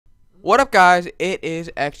What up, guys? It is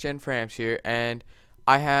XGenFrams here, and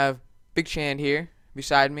I have Big Chand here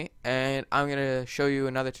beside me, and I'm gonna show you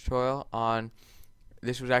another tutorial on.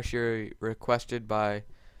 This was actually requested by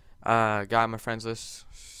a guy on my friends list,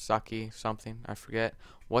 Sucky something, I forget.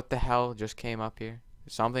 What the hell just came up here?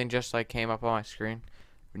 Something just like came up on my screen.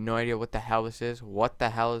 No idea what the hell this is. What the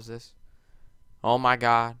hell is this? Oh my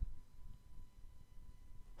god!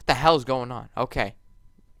 What the hell is going on? Okay,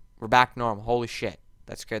 we're back normal. Holy shit!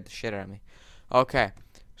 That scared the shit out of me. Okay,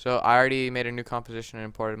 so I already made a new composition and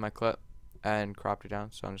imported my clip and cropped it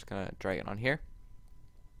down, so I'm just gonna drag it on here.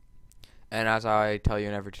 And as I tell you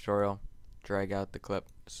in every tutorial, drag out the clip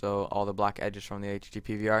so all the black edges from the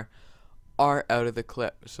HDPVR are out of the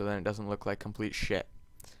clip, so then it doesn't look like complete shit.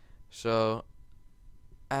 So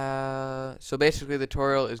basically the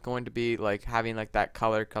tutorial is going to be like having like that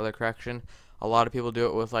color correction. A lot of people do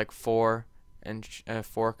it with like four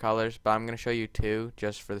colors, but I'm going to show you two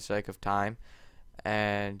just for the sake of time,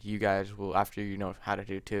 and you guys will, after you know how to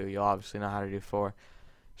do two, you'll obviously know how to do four.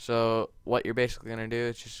 So what you're basically going to do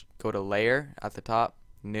is just go to layer at the top,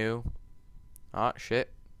 new, oh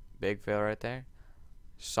shit, big fail right there,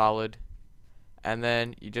 solid, and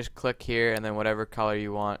then you just click here and then whatever color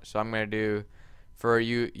you want. So I'm going to do, for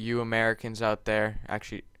you Americans out there,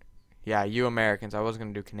 actually, yeah, you Americans, I was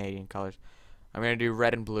going to do Canadian colors, I'm going to do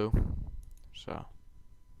red and blue. So,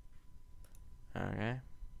 okay.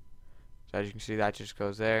 So as you can see, that just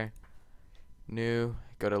goes there. New,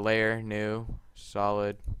 go to layer, new,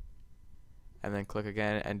 solid, and then click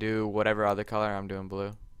again and do whatever other color. I'm doing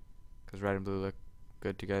blue because red and blue look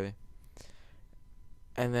good together.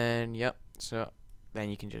 And then, yep. So then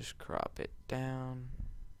you can just crop it down.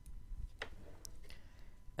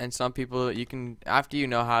 And some people, you can, after you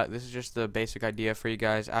know how, this is just the basic idea for you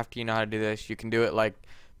guys. After you know how to do this, you can do it like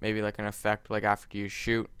maybe like an effect, like after you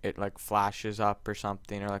shoot it like flashes up or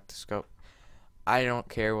something, or like the scope. I don't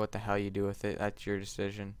care what the hell you do with it, that's your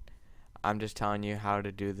decision. I'm just telling you how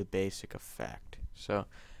to do the basic effect. So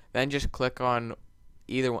then just click on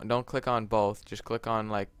either one. Don't click on both, just click on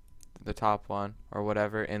like the top one or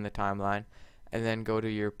whatever in the timeline, and then go to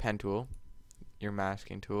your pen tool, your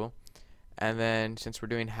masking tool. And then since we're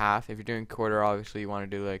doing half, if you're doing quarter, obviously you want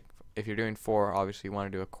to do like, if you're doing 4, obviously you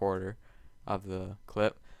want to do a quarter of the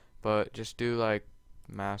clip. But just do like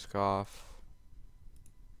mask off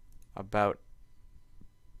about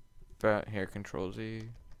here, Control Z,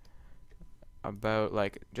 about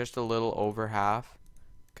like just a little over half,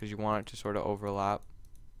 because you want it to sort of overlap.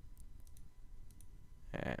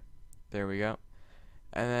 And there we go.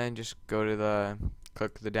 And then just go to the,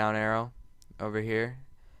 click the down arrow over here,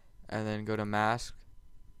 and then go to mask,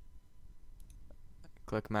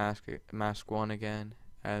 click mask 1 again,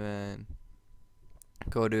 and then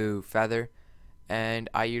go to feather, and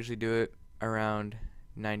I usually do it around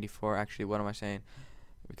 94. Actually, what am I saying?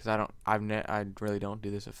 Because I really don't do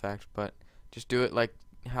this effect, but just do it like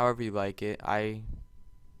however you like it. I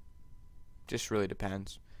just really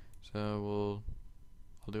depends. So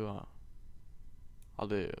I'll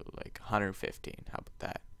do like 115. How about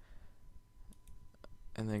that?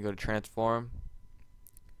 And then go to transform,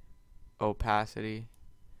 opacity,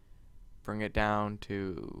 bring it down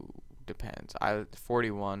to, depends,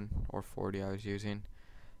 41 or 40 I was using,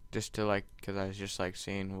 just to like, because I was just like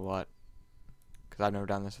seeing what, because I've never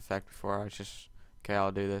done this effect before. I was just, okay,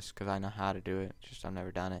 I'll do this because I know how to do it, just I've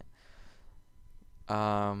never done it.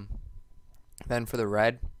 Then for the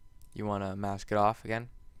red, you want to mask it off again,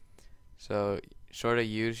 so sort of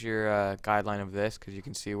use your guideline of this, because you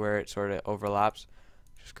can see where it sort of overlaps.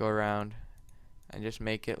 Just go around and just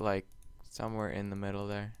make it like somewhere in the middle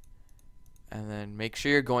there, and then make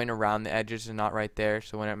sure you're going around the edges and not right there,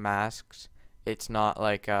 so when it masks, it's not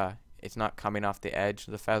like it's not coming off the edge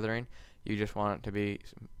of the feathering. You just want it to be,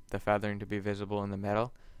 the feathering to be visible in the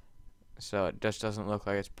middle, so it just doesn't look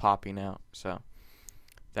like it's popping out. So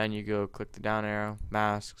then you go click the down arrow,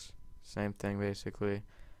 masks, same thing basically,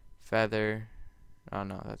 feather, oh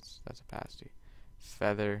no, that's opacity,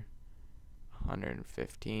 feather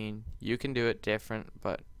 115. You can do it different,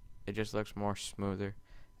 but it just looks more smoother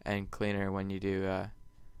and cleaner when you do the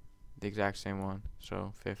exact same one.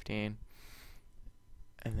 So 15,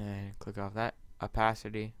 and then click off that,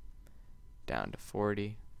 opacity down to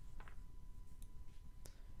 40,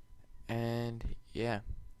 and yeah.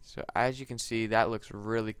 So as you can see, that looks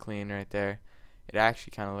really clean right there. It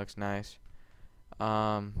actually kind of looks nice.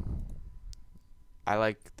 I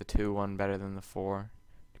like the 2 one better than the 4,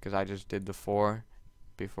 because I just did the 4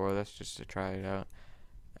 before this just to try it out.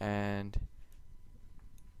 And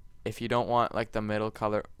if you don't want like the middle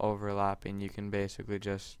color overlapping, you can basically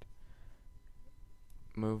just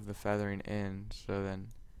move the feathering in, so then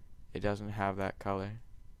it doesn't have that color,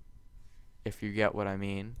 if you get what I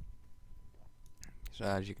mean. So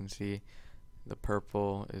as you can see, the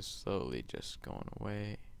purple is slowly just going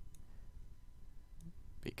away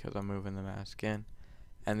because I'm moving the mask in.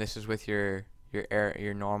 And this is with your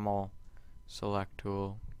normal select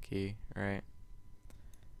tool key, right?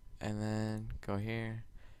 And then go here.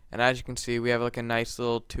 And as you can see, we have like a nice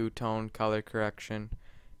little two-tone color correction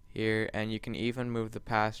here, and you can even move the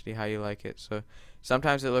opacity how you like it. So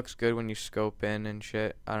sometimes it looks good when you scope in and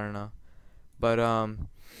shit, I don't know, but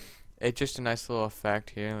it's just a nice little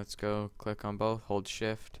effect here. Let's go click on both, hold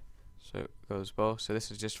shift, so it goes both. So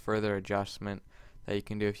this is just further adjustment that you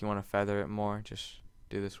can do if you want to feather it more. Just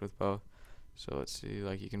do this with both. So let's see,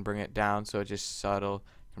 like you can bring it down so it's just subtle,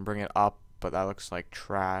 you can bring it up, but that looks like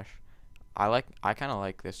trash. I kind of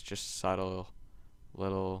like this just subtle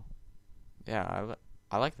little, yeah,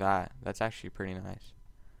 I like that. That's actually pretty nice.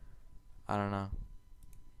 I don't know.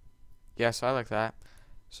 Yeah, so I like that.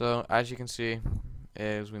 So as you can see,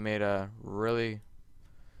 is we made a really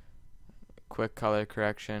quick color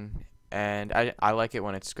correction, and I like it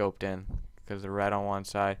when it's scoped in because the red on one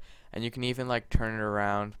side, and you can even like turn it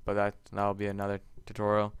around, but that'll be another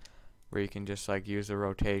tutorial where you can just like use the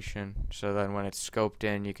rotation, so then when it's scoped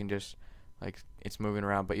in you can just like it's moving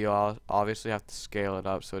around, but you'll obviously have to scale it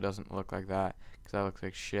up so it doesn't look like that, because that looks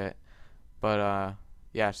like shit. But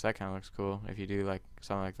yeah, so that kind of looks cool if you do like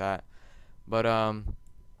something like that. But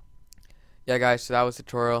yeah guys, so that was the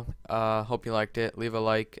tutorial. Hope you liked it. Leave a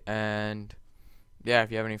like, and yeah, if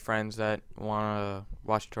you have any friends that want to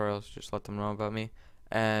watch tutorials, just let them know about me.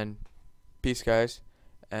 And peace guys,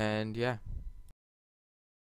 and yeah.